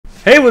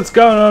Hey, what's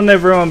going on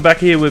everyone? Back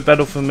here with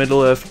Battle for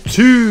Middle-earth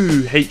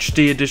 2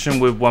 HD edition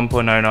with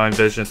 1.09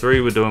 version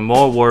 3. We're doing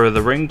more War of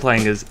the Ring,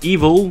 playing as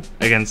evil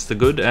against the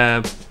good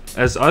as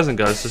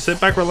Isengard. So sit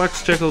back,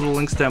 relax, check all the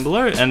links down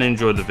below and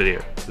enjoy the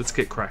video. Let's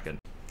get cracking.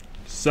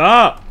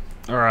 Sup?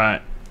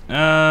 Alright. We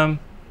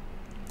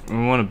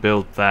want to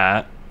build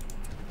that.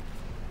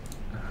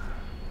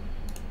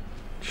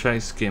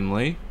 Chase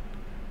Gimli.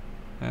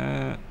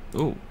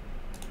 Oh.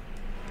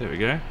 There we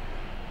go.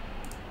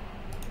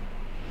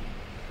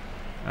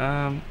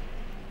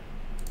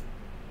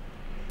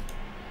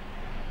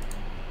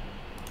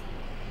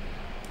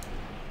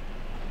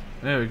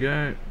 There we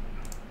go.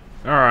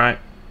 Alright.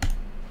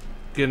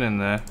 Get in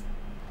there.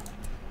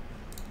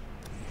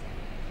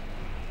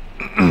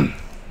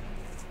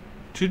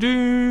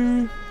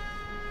 Choo-doo!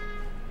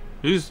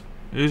 Who's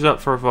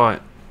up for a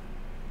fight?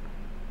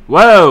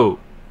 Whoa!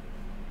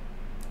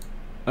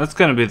 That's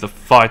gonna be the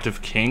fight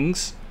of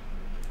kings.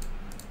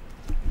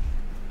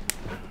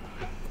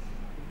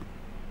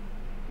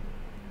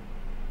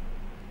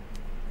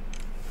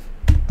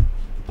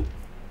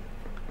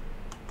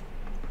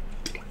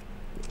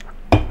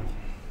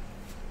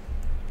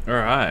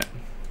 Alright.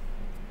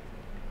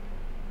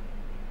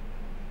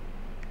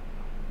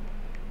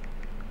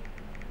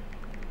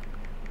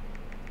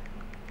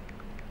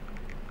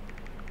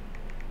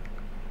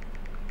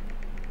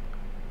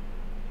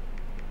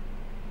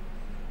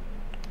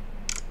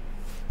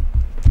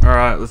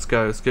 Alright, let's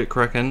go. Let's get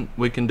cracking.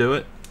 We can do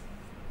it.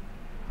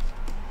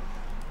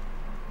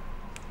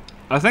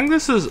 I think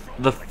this is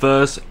the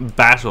first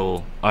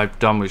battle I've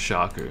done with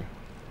Shaku.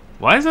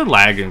 Why is it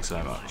lagging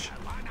so much?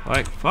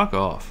 Like, fuck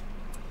off.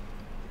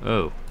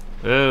 Oh.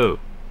 Oh.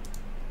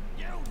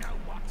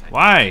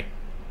 Why?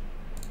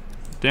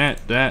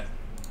 That.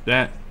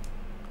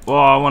 Whoa,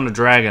 I want a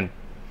dragon.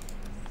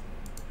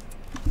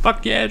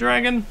 Fuck yeah,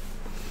 dragon.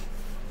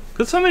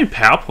 Got so many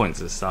power points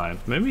this time.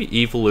 Maybe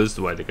evil is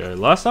the way to go.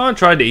 Last time I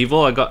tried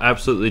evil, I got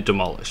absolutely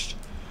demolished.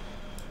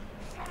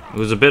 It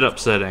was a bit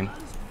upsetting.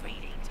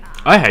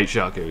 I hate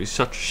Shaku. He's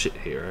such a shit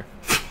hero.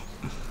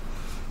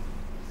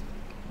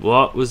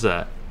 What was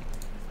that?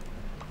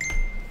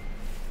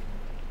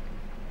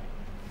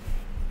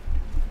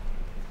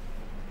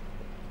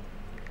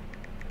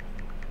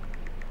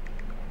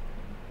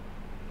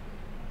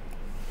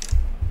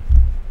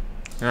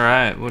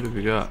 Alright, what have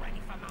we got?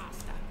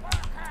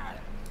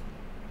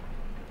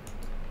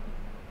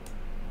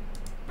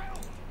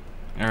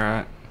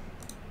 Alright.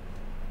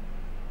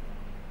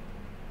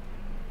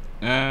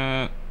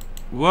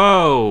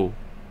 Whoa!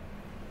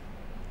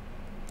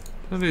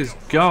 What is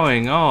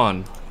going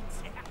on?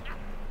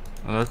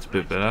 Oh, that's a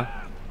bit better.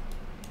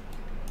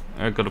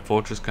 I've got a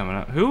fortress coming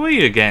up. Who are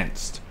you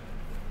against?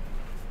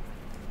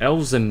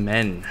 Elves and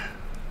men.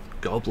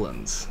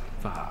 Goblins.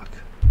 Fuck.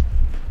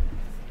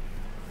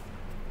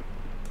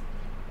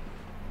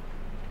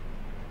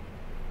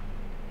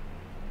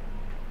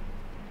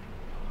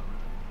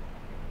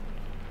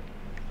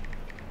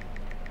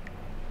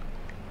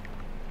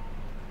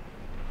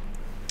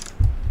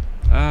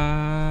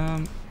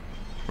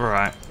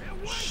 Right.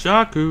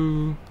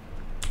 Shaku.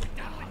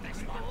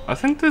 I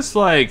think there's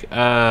like,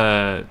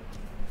 I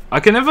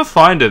can never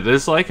find it.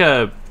 There's like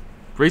a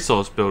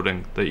resource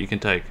building that you can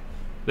take.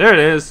 There it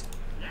is.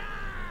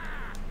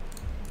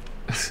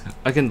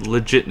 I can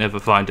legit never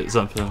find it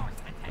something.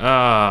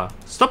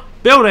 Stop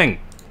building!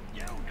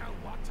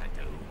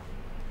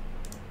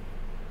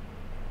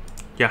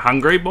 You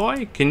hungry,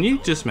 boy? Can you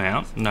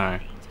dismount? No.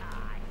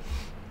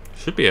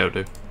 Should be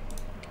able to.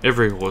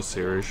 Every horse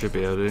series should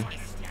be able to.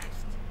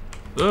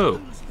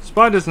 Oh,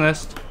 spider's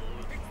nest.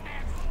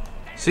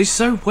 He's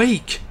so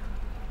weak.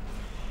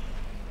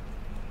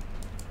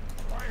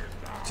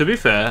 To be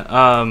fair,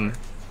 I'm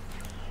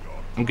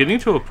getting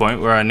to a point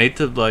where I need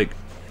to like.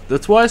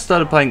 That's why I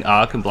started playing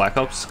Ark and Black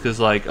Ops, because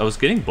like I was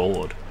getting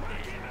bored.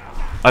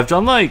 I've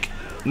done like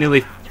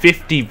nearly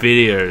 50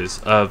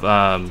 videos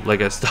of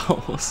Lego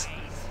Star Wars.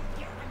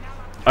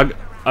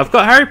 I've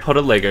got Harry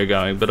Potter Lego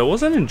going, but I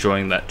wasn't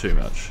enjoying that too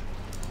much.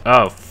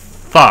 Oh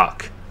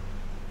fuck.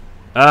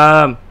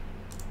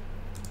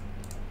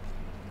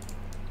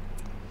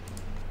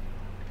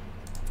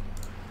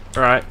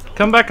 Alright,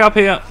 come back up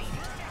here.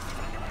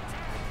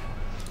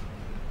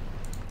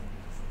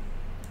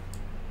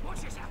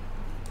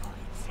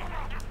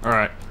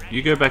 Alright,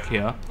 you go back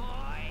here.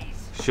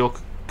 You're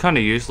kind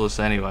of useless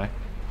anyway.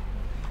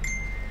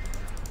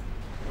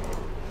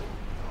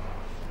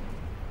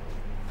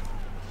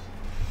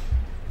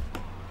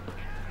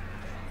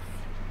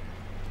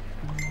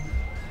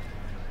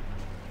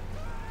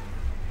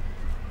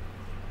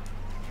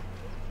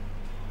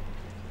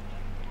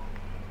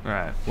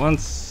 Alright,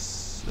 once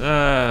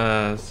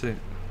let's see.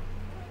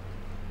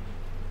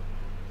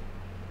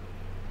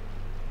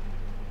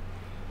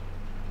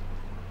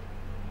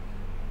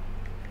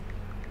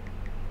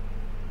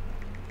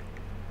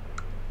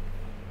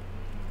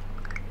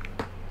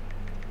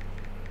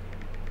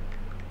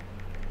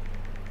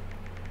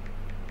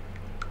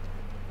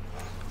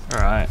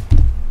 Alright.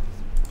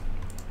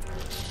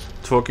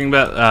 Talking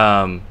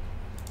about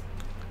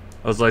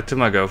I was like to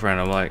my girlfriend,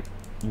 I'm like,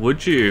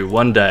 would you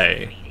one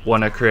day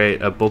want to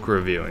create a book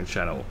reviewing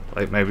channel?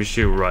 Like maybe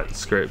she'll write the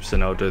scripts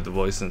and I'll do the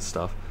voice and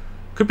stuff.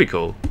 Could be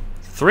cool.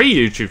 3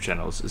 YouTube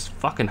channels is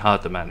fucking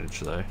hard to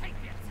manage though.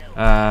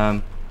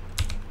 I've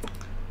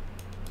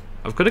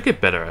got to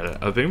get better at it.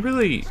 I've been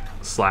really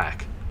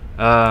slack.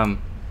 I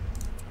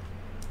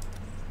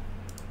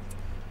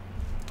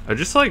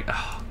just like,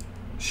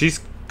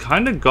 she's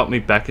kind of got me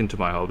back into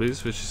my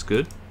hobbies, which is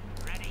good.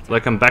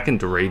 Like I'm back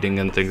into reading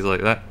and things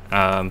like that.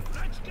 I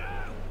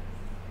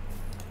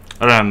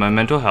don't know, my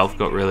mental health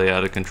got really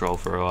out of control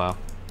for a while.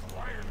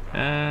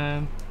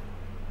 Yeah,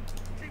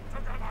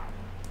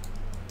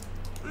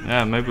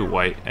 maybe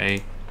wait, eh?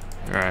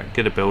 Alright,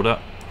 get a build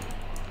up.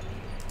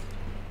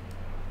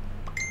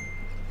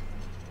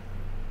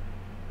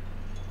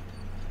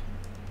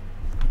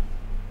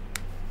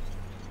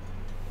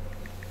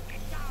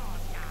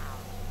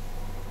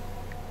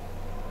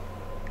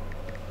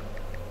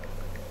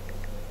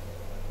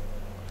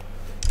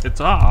 It's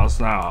ours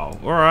now.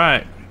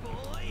 Alright.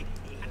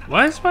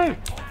 Why is my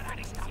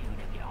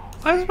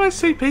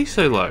CP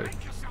so low?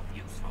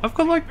 I've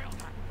got like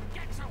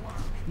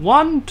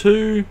 1,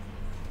 2.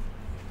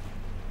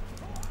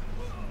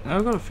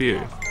 I've got a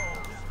few.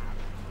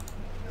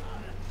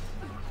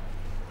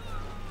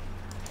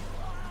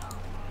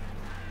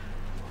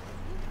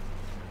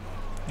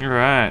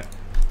 Alright.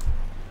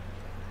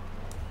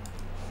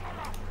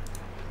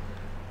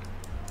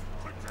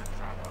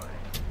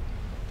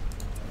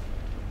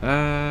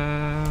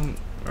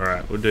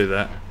 Alright, we'll do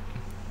that.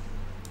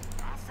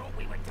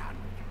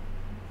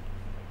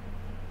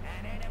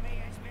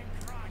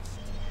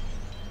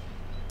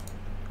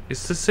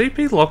 Is the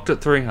CP locked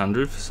at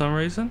 300 for some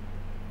reason?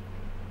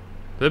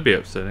 That'd be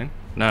upsetting.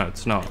 No,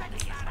 it's not.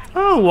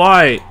 Oh,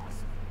 why?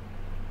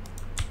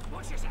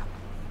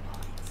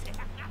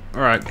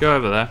 Alright, go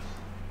over there.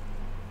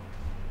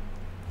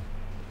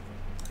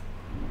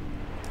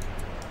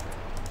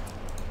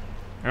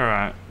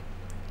 Alright.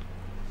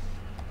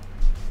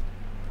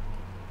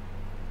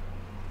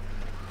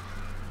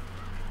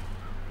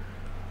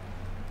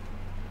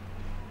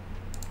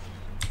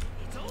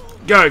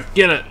 Go,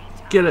 get it,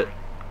 get it,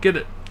 get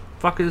it,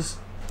 fuckers.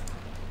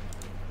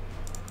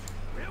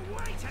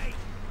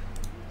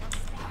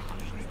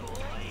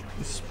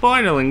 The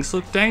spiderlings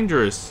look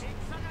dangerous.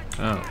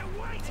 Oh.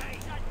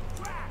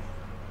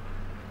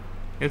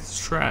 It's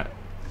a trap.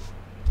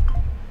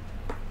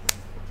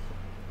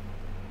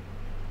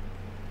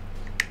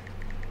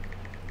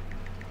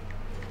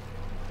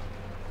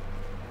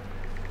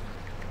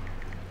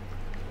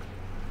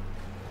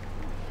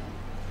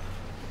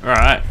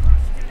 Alright.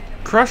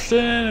 Crushed an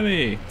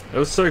enemy! It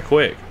was so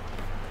quick.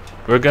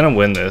 We're gonna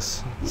win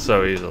this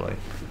so easily.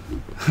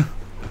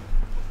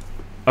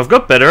 I've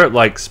got better at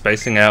like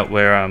spacing out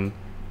where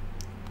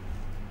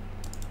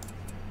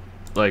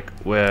like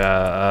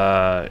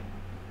where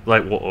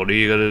like what order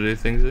you gotta do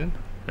things in.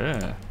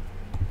 Yeah.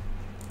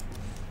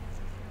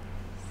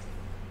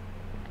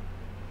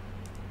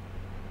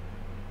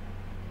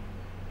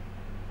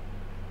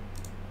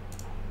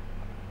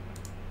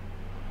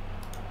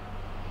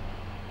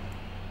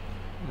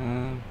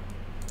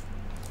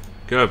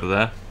 Go over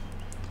there.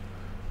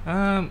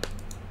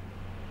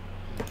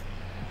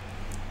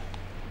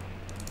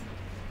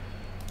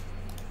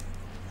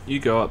 You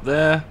go up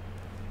there.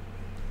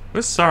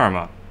 Where's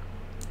Saruman?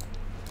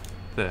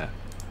 There.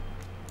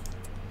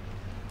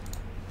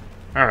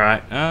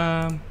 Alright,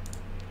 I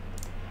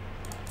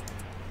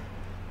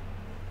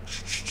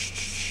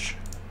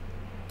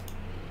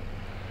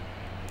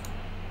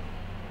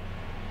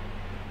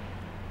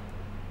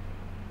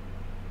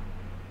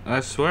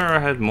swear I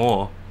had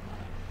more.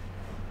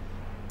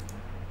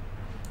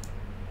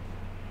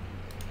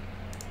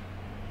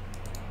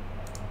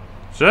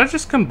 Should I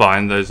just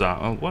combine those?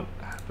 Oh, what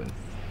happened?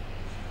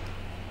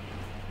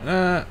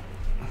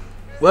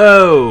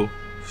 Whoa!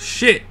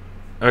 Shit!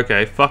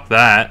 Okay, fuck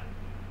that.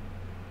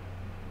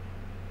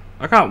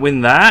 I can't win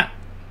that.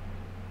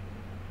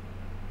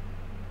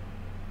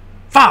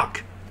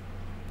 Fuck!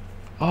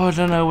 Oh, I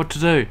don't know what to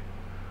do.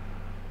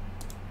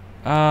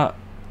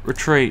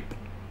 Retreat.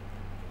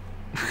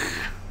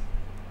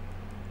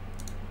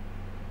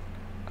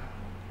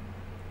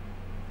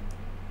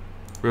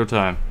 Real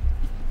time.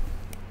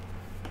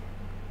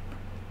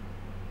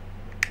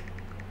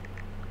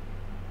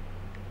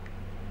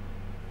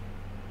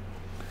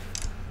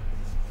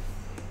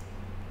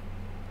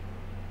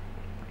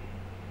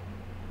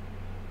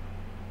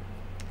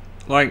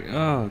 Like,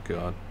 oh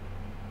god.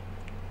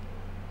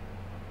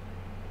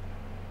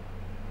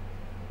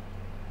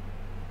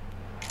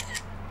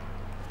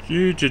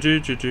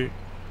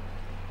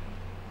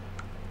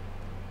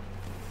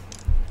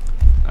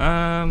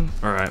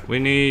 Alright, we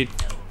need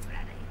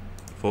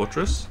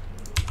fortress.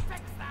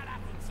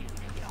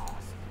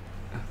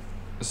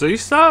 So you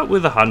start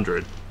with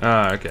 100.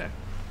 Okay.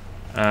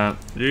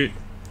 Do.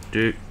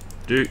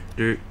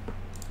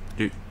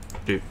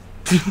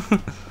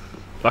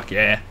 Fuck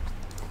yeah.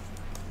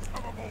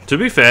 To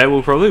be fair,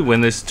 we'll probably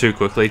win this too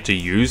quickly to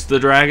use the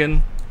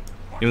dragon.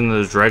 Even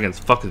though the dragon's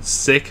fucking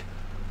sick.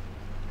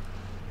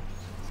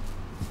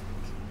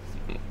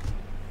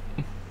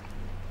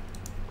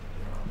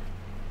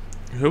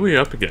 Who are we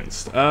up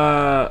against?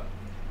 Elves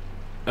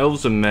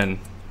and men.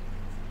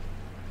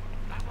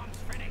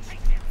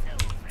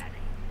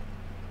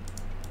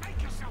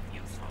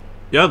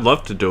 Yeah, I'd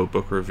love to do a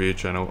book review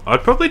channel.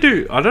 I'd probably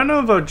do, I don't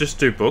know if I'd just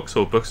do books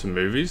or books and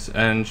movies.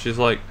 And she's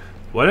like,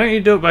 why don't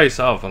you do it by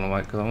yourself? And I'm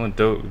like, because I want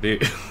to do it with you.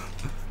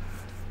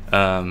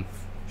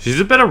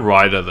 She's a better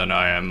writer than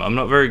I am. I'm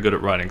not very good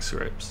at writing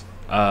scripts.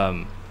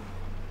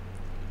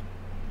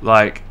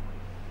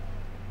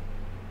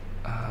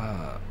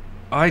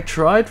 I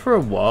tried for a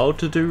while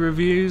to do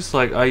reviews.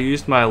 Like, I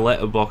used my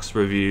Letterbox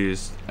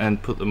Reviews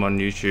and put them on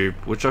YouTube,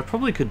 which I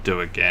probably could do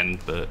again,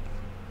 but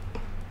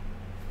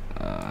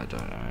I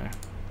don't know.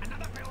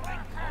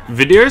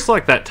 Videos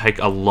like that take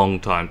a long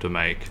time to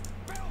make.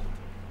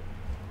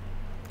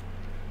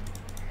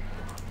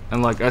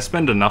 And like, I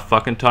spend enough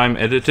fucking time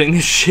editing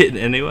shit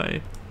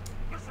anyway.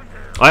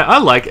 I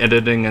like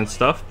editing and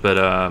stuff, but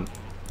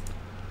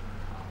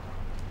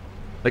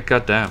like,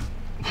 goddamn.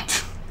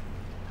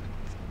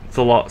 It's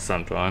a lot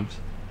sometimes.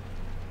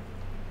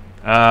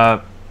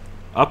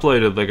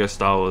 Uploaded Lego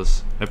Star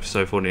Wars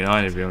episode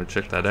 49 if you want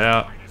to check that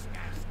out.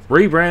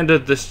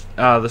 Rebranded this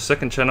the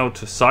second channel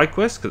to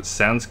SideQuest because it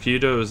sounds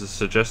cuter. It was a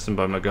suggestion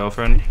by my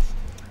girlfriend.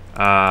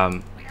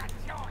 Fuck!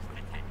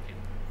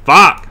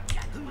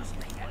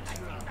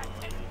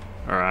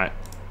 Alright.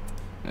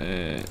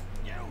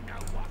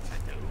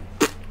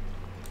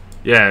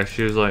 Yeah,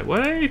 she was like,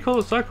 why don't you call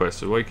it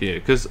SideQuest? Why can't you?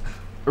 Because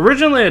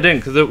originally I didn't,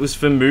 because it was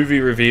for movie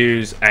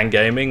reviews and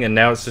gaming, and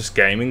now it's just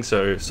gaming,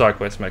 so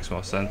SideQuest makes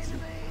more sense.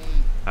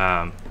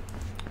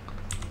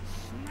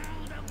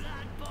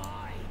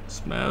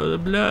 Smell the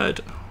blood.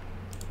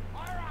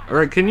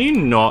 Alright, can you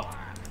not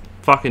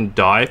fucking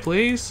die,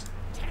 please?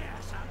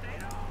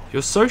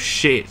 You're so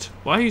shit.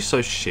 Why are you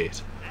so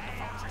shit?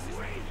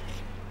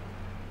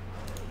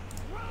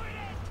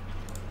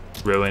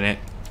 Ruin it.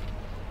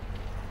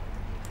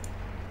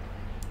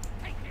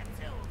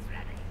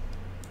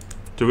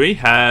 Do we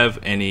have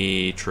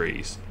any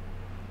trees?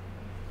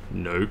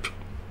 Nope.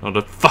 Not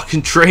a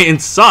fucking tree in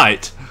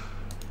sight.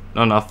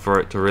 Not enough for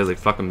it to really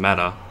fucking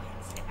matter.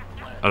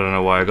 I don't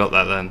know why I got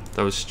that then.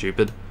 That was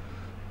stupid.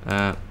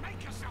 Yeah.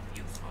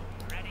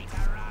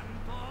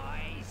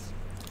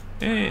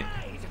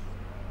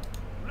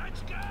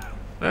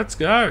 Let's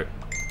go.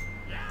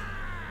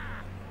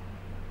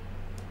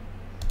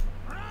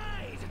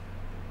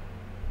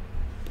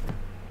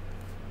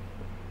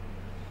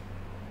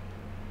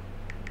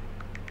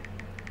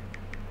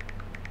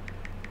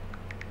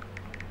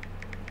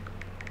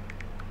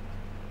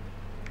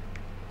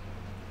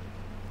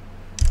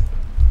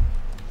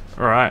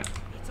 Alright.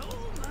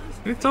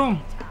 It's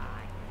on.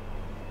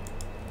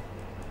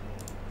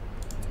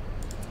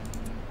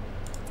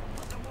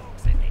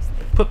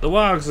 Put the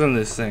wargs in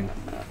this thing.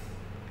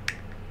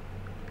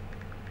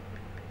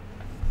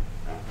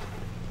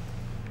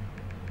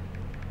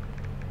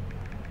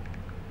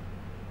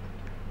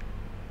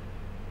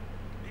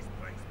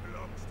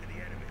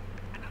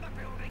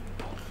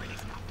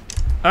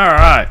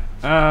 Alright.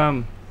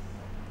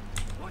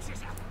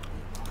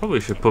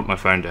 Probably should put my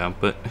phone down,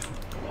 but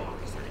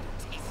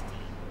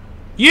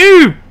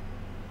you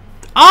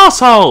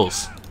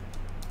assholes!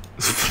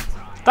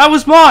 That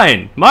was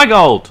mine! My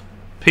gold!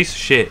 Piece of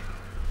shit.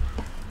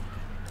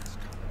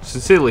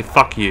 Sincerely,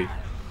 fuck you.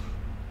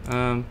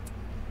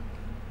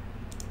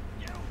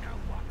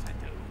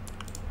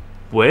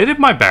 Where did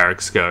my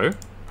barracks go?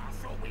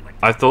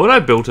 I thought I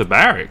built a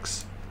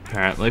barracks.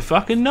 Apparently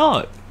fucking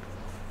not.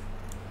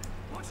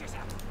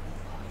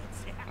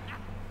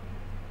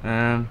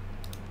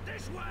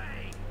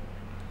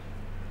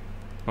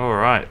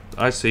 Alright,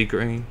 I see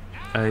green.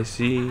 I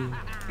see.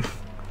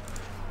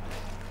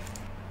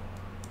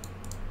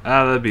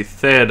 That'd be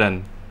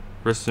Theoden.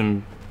 Rest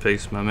in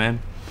peace, my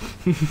man.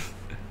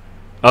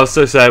 I was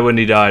so sad when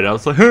he died. I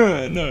was like,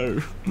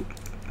 no.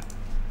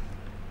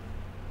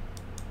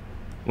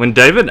 When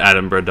David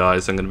Attenborough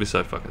dies, I'm gonna be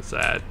so fucking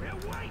sad.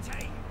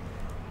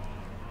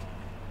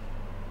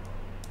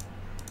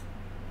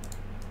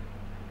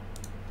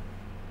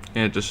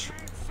 Yeah, just.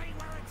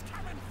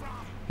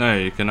 No,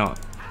 you cannot.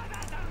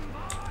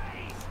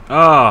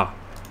 Ah.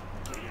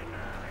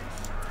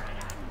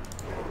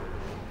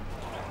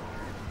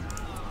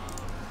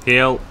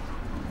 Heal.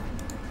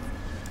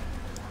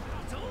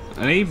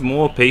 I need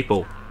more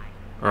people.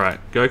 Alright,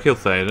 go kill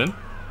Theoden.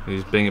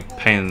 He's being a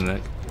pain in the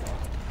neck.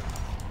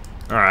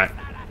 Alright.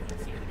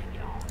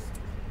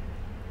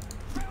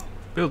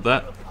 Build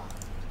that.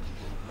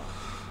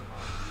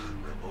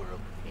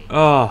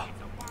 Oh.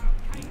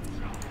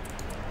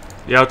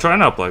 Yeah, I'll try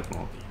and upload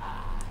more.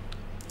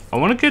 I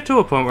want to get to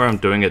a point where I'm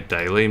doing it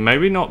daily.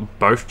 Maybe not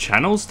both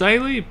channels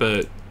daily,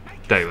 but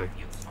daily.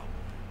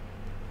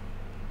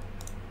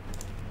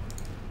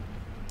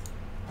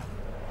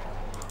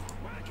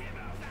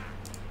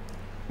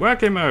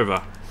 Work him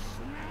over.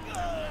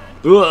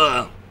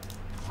 Ugh.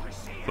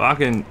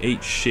 Fucking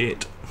eat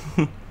shit.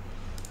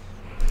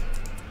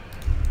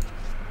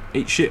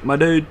 Eat shit, my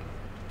dude.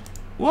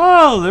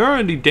 Whoa, they're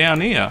already down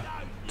here.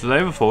 Do they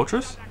have a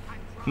fortress?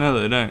 No,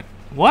 they don't.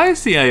 Why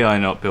is the AI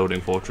not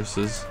building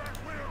fortresses?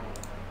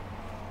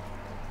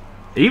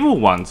 Evil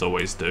ones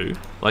always do,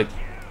 like,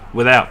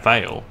 without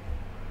fail.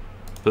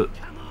 But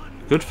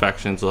good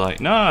factions are like,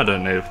 no, I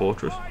don't need a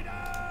fortress.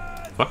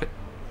 Fuck it.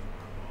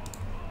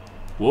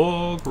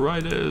 Warg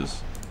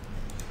Riders.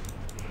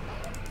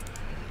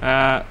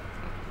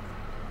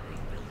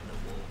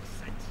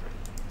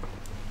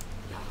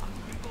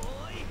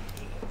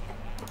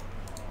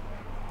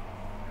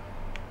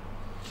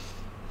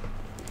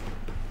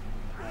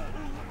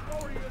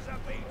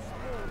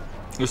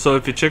 So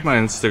if you check my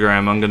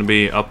Instagram, I'm going to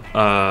be up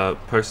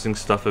posting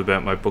stuff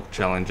about my book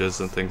challenges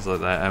and things like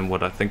that, and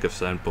what I think of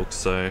certain books.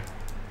 So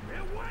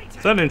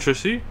if that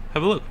interests you,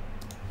 have a look.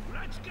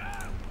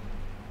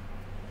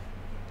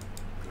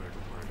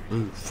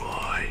 Ooh,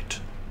 fight.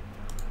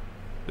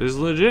 There's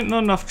legit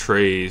not enough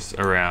trees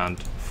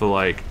around for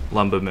like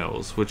lumber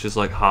mills, which is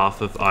like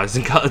half of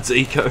Isengard's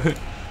eco.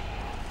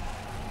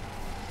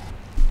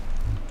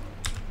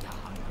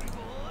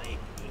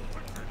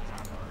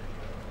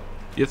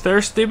 You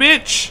thirsty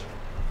bitch?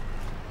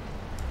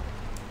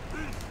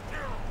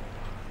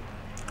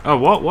 Oh,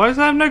 what? Why does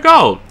that have no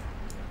gold?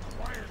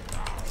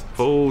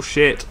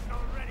 Bullshit.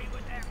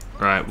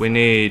 Right, we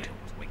need...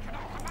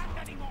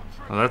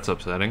 Oh, that's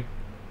upsetting.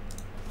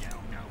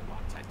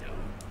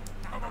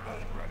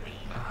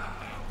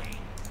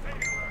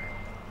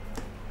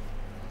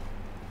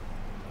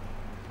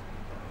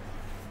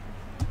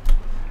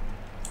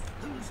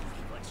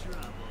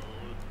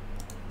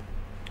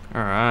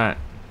 Alright.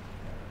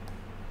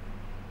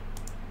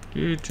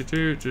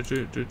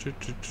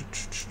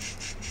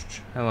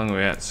 How long are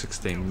we at?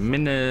 16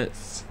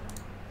 minutes.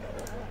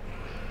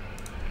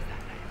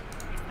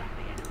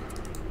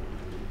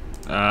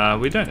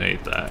 We don't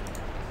need that.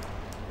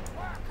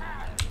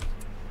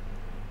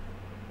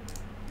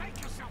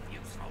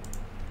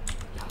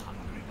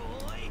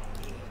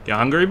 You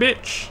hungry,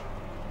 bitch?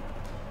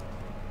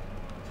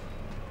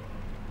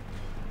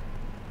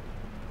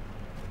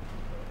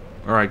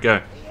 Alright,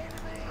 go.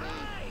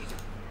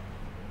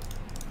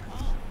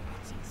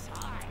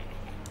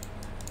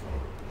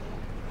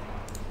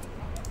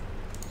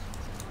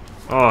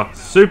 Oh,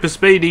 super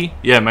speedy.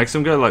 Yeah, makes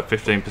him go like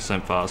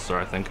 15% faster,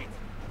 I think.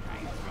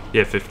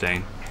 Yeah,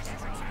 15.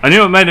 I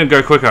knew it made him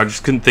go quicker, I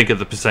just couldn't think of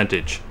the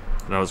percentage.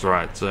 But I was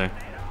right, so.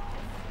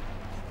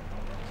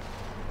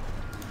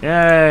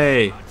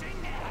 Yay!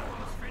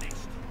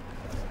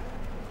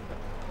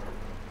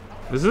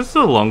 Is this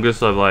the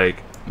longest I've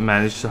like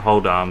managed to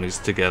hold armies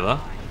together?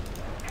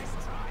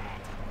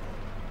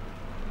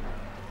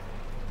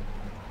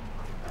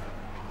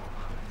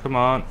 Come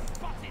on.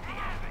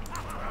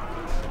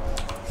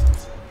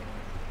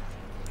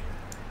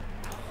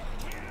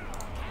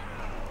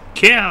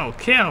 Kill!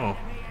 Kill!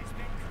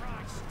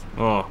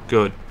 Oh,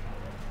 good.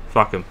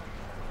 Fuck him.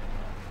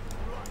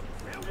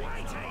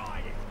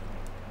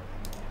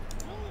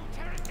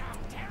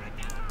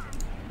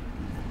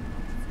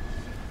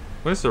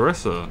 Where's the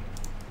rest of them?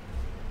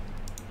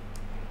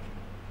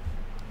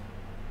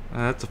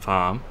 That's a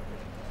farm.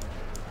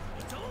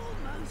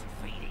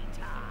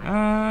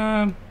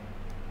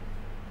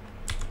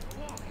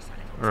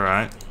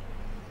 Alright.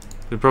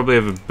 We probably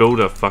have a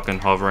builder fucking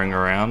hovering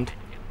around.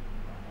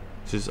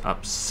 Which is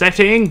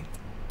upsetting.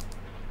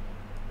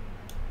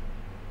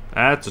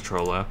 That's a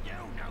troller.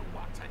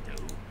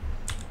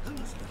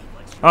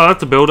 Oh,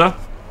 that's a builder.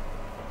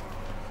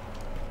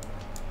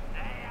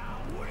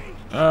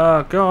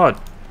 Oh, God.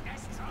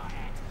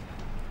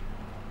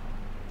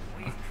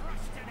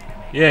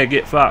 Yeah,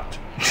 get fucked.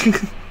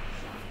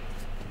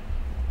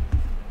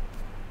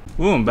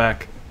 Ooh, I'm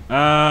back.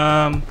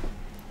 I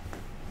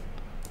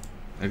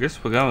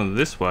guess we're going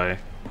this way.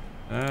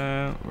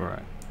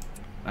 Right.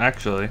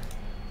 Actually,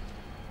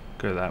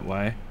 go that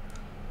way.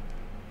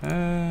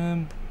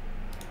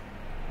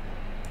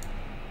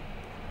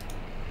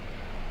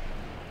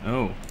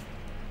 Oh.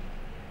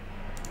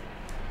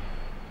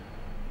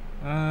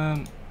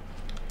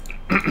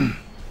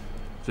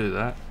 Do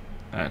that,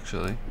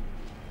 actually.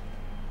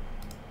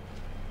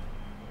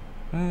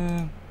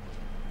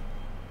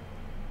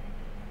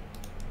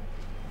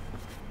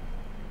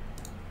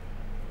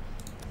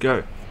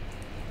 Go.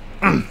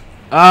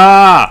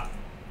 Ah!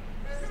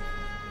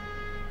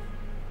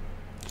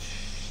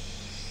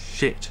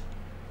 Shit.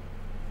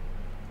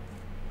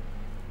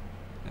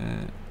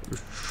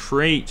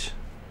 Retreat.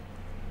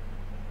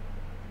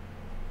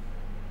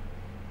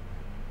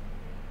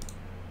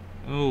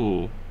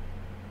 Ooh.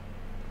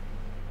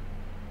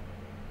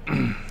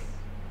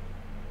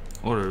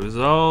 Order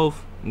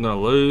resolve. I'm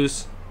gonna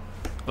lose.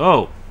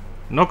 Oh,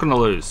 I'm not gonna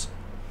lose.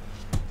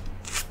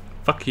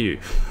 Fuck you.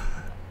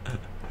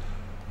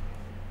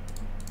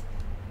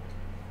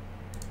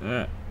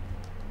 Yeah.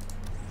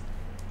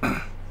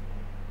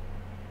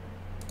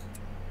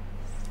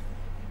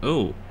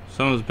 Oh,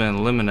 someone's been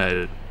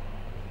eliminated.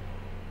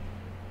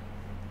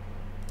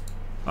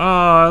 Oh,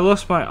 I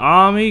lost my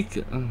army.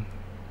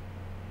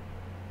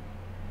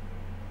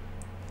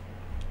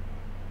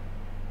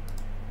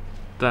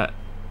 That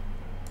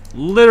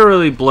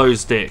literally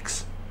blows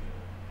dicks.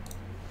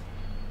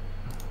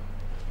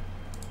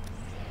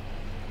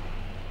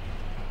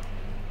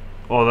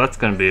 Oh, that's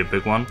gonna be a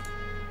big one.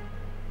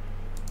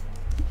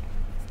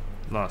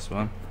 last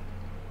one.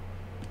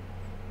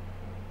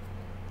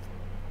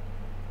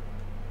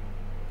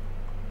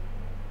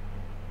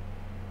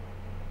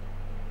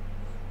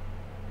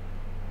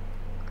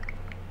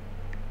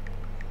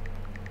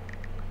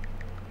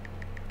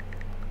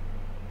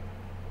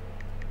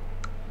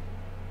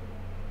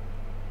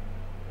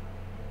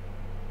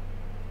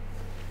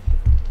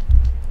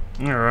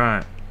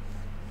 Alright.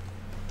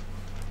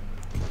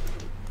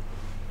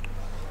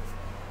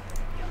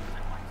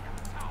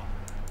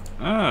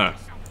 Ah.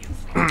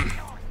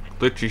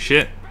 Glitchy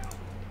shit.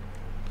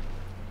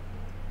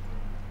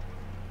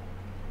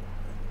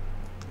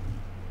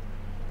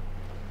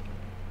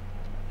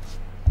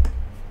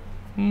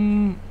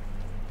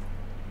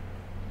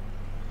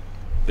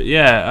 But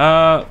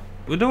yeah,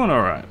 we're doing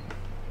alright.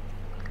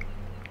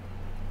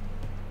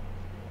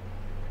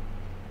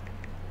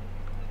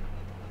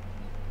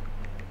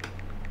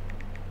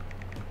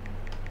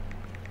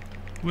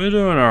 We're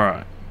doing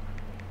alright.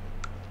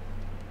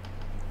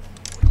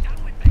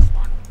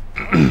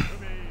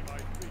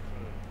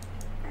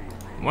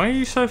 Why are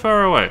you so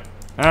far away?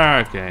 Ah,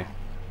 okay.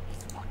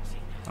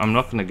 I'm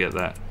not gonna get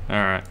that.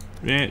 Alright.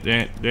 I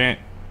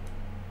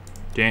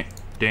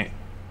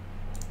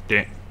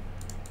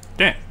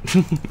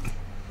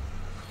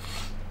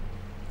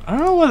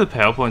don't know why the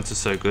PowerPoints are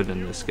so good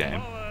in this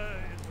game.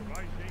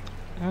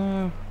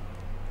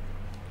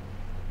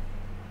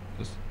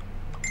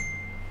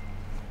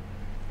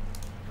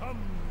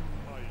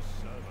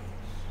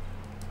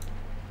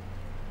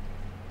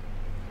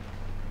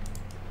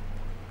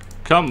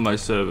 Come, my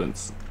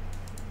servants.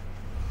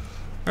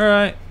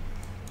 Alright.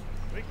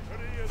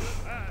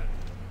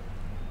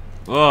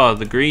 Oh,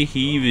 the Grey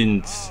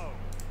Heavens.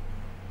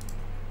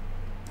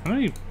 How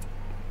many?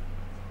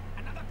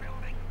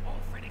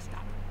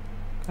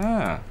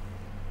 Ah.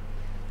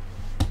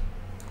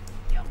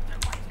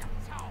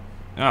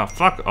 Oh,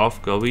 fuck off,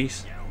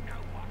 gobbies.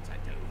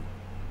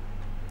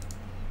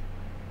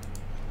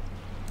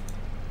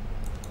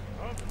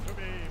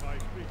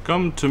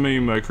 Come to me,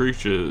 my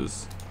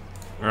creatures.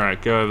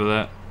 Alright, go over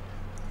that.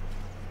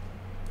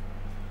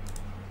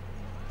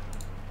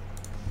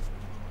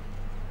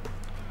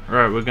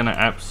 Alright, we're gonna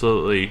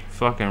absolutely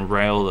fucking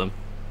rail them.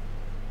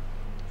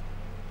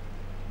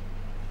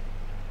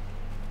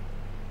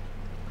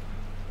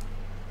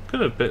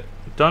 Got a bit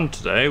done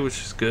today,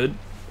 which is good.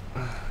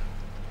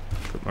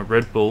 Got my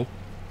Red Bull.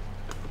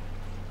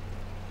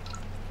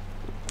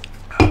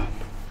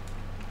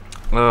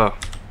 Oh.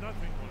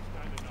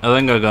 I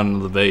think I got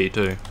another B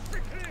too.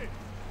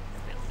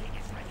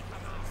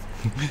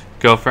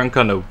 Girlfriend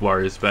kind of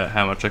worries about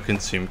how much I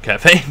consume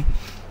caffeine.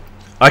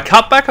 I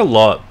cut back a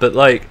lot, but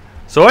like,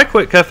 so I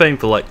quit caffeine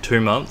for like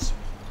 2 months,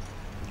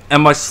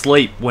 and my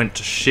sleep went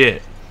to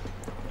shit,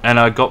 and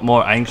I got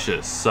more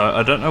anxious, so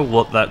I don't know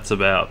what that's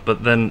about,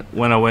 but then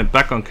when I went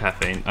back on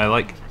caffeine, I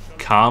like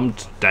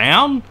calmed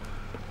down,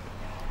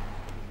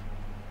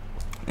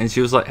 and she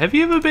was like, have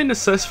you ever been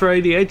assessed for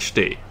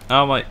ADHD? And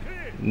I'm like,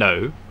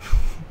 no.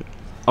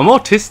 I'm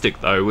autistic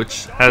though,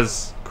 which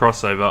has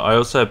crossover. I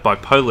also have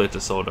bipolar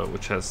disorder,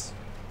 which has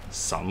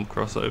some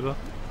crossover.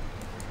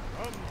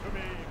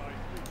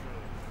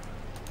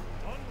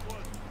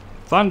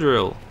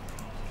 Thundrill.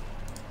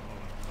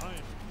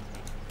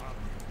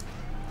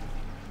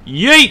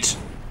 Yeet!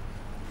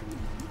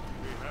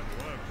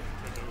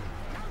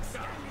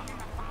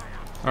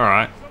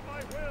 Alright.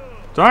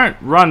 Don't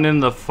run in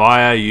the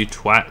fire, you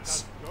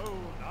twats.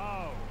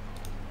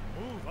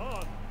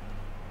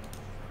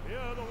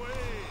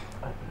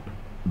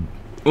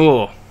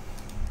 Oh.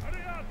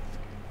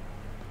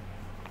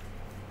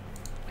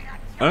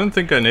 I don't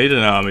think I need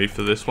an army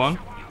for this one.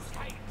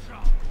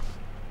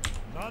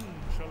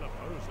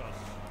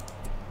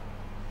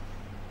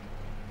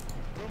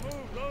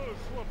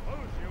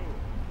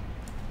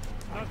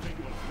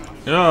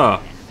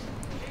 Yeah.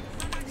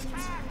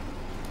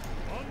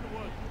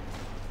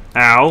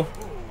 Ow.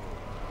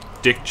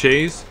 Dick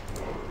cheese.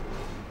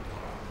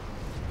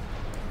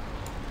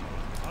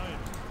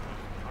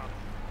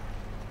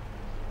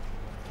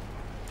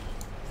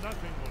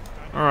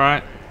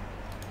 Alright.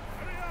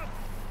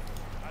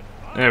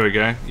 There we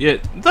go. Yeah,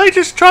 they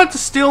just tried to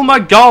steal my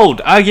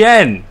gold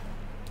again.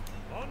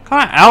 What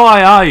kind of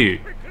ally are you?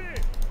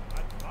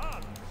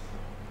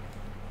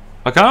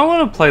 I kind of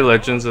want to play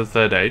Legends of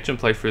Third Age and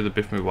play through the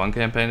BFME 1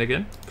 campaign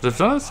again, but I've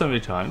done it so many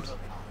times.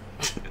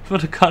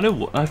 But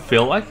I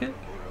feel like it.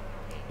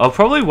 I'll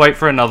probably wait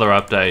for another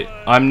update.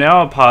 I'm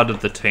now a part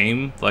of the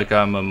team, like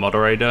I'm a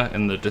moderator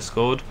in the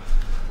Discord.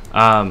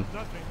 And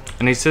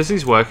he says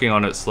he's working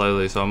on it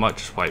slowly, so I might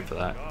just wait for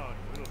that.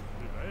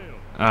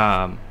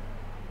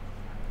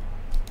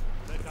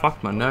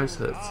 Fuck, my nose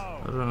hurts.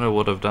 I don't know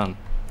what I've done.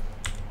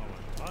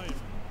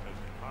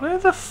 Where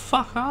the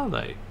fuck are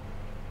they?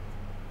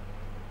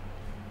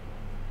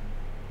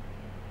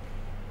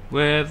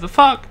 Where the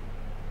fuck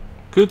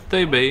could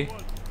they be?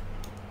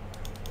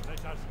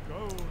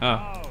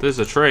 Oh, there's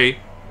a tree.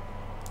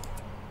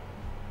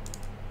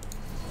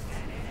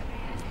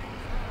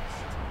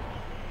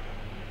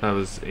 That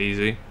was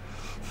easy.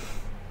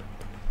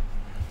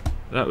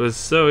 That was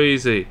so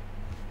easy.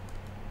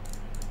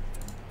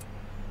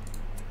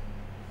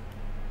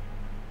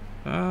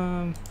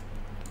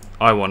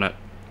 I want it.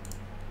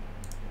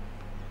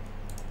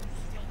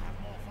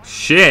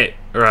 Shit!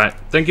 Alright,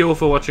 thank you all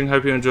for watching,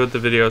 hope you enjoyed the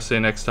video, see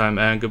you next time,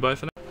 and goodbye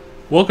for now.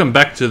 Welcome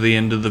back to the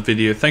end of the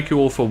video. Thank you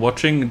all for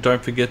watching.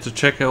 Don't forget to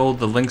check out all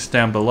the links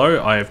down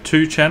below. I have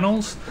 2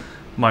 channels.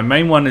 My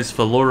main one is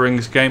for Lord of the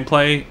Rings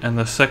gameplay, and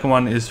the second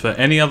one is for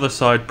any other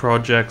side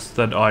projects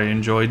that I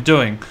enjoy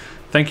doing.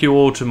 Thank you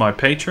all to my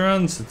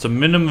Patreons. It's a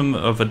minimum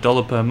of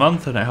 $1 per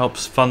month, and it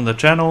helps fund the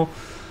channel.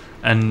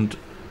 And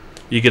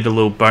you get a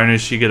little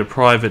bonus. You get a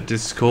private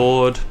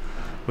Discord,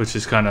 which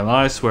is kind of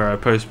nice, where I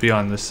post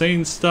behind the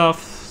scenes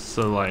stuff.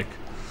 So like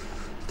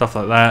stuff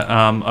like that.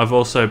 I've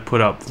also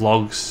put up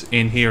vlogs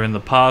in here in the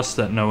past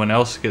that no one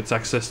else gets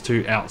access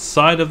to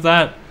outside of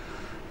that.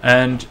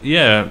 And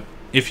yeah,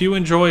 if you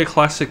enjoy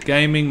classic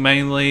gaming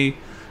mainly,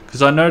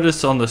 because I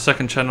noticed on the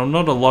second channel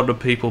not a lot of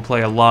people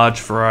play a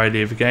large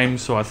variety of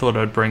games, so I thought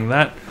I'd bring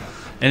that.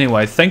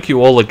 Anyway, thank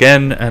you all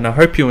again, and I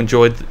hope you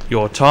enjoyed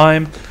your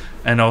time,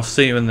 and I'll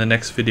see you in the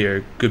next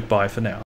video. Goodbye for now.